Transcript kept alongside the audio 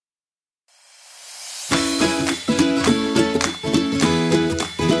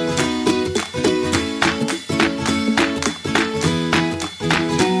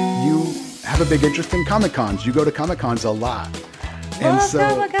big interest in Comic Cons. You go to Comic Cons a lot. Love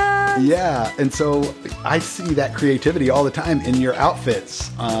Comic-Cons. Yeah, and so I see that creativity all the time in your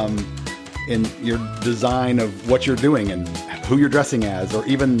outfits, in your design of what you're doing and who you're dressing as, or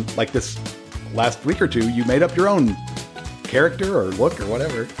even like this last week or two, you made up your own character or look or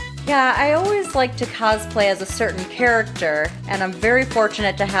whatever. Yeah, I always like to cosplay as a certain character, and I'm very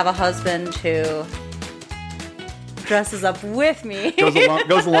fortunate to have a husband who dresses up with me.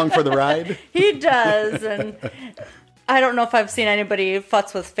 Goes along for the ride. He does, and I don't know if I've seen anybody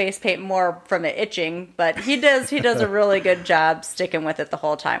futz with face paint more from it itching, but he does a really good job sticking with it the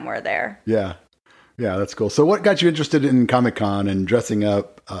whole time we're there. Yeah. Yeah, that's cool. So what got you interested in Comic-Con and dressing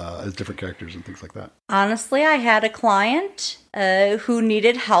up as different characters and things like that? Honestly, I had a client who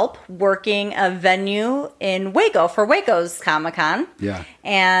needed help working a venue in Waco for Waco's Comic-Con. Yeah.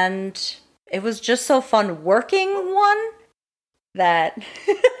 And it was just so fun working one that...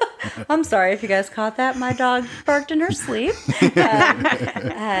 I'm sorry if you guys caught that. My dog barked in her sleep.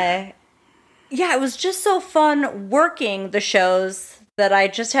 Yeah, it was just so fun working the shows that I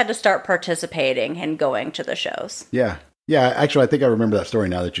just had to start participating and going to the shows. Yeah. Yeah. Actually, I think I remember that story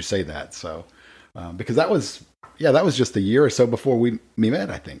now that you say that. So, because that was just a year or so before we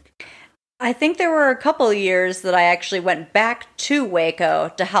met, I think. I think there were a couple of years that I actually went back to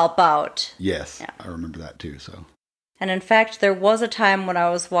Waco to help out. Yes. Yeah. I remember that too. So. And in fact, there was a time when I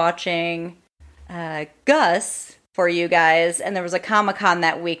was watching Gus for you guys, and there was a Comic-Con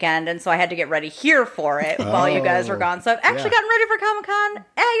that weekend, and so I had to get ready here for it while you guys were gone. So I've actually gotten ready for Comic-Con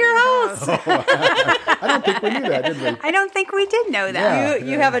at your house. I don't think we knew that, did we? I don't think we did know that.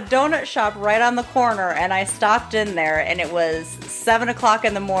 You have a donut shop right on the corner, and I stopped in there, and it was 7 o'clock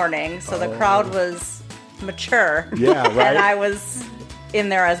in the morning, so the crowd was mature. Yeah, right. And I was in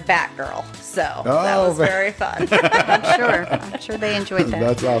there as Batgirl, so that was very fun. I'm sure they enjoyed that.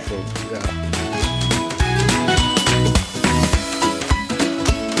 That's awesome. Yeah.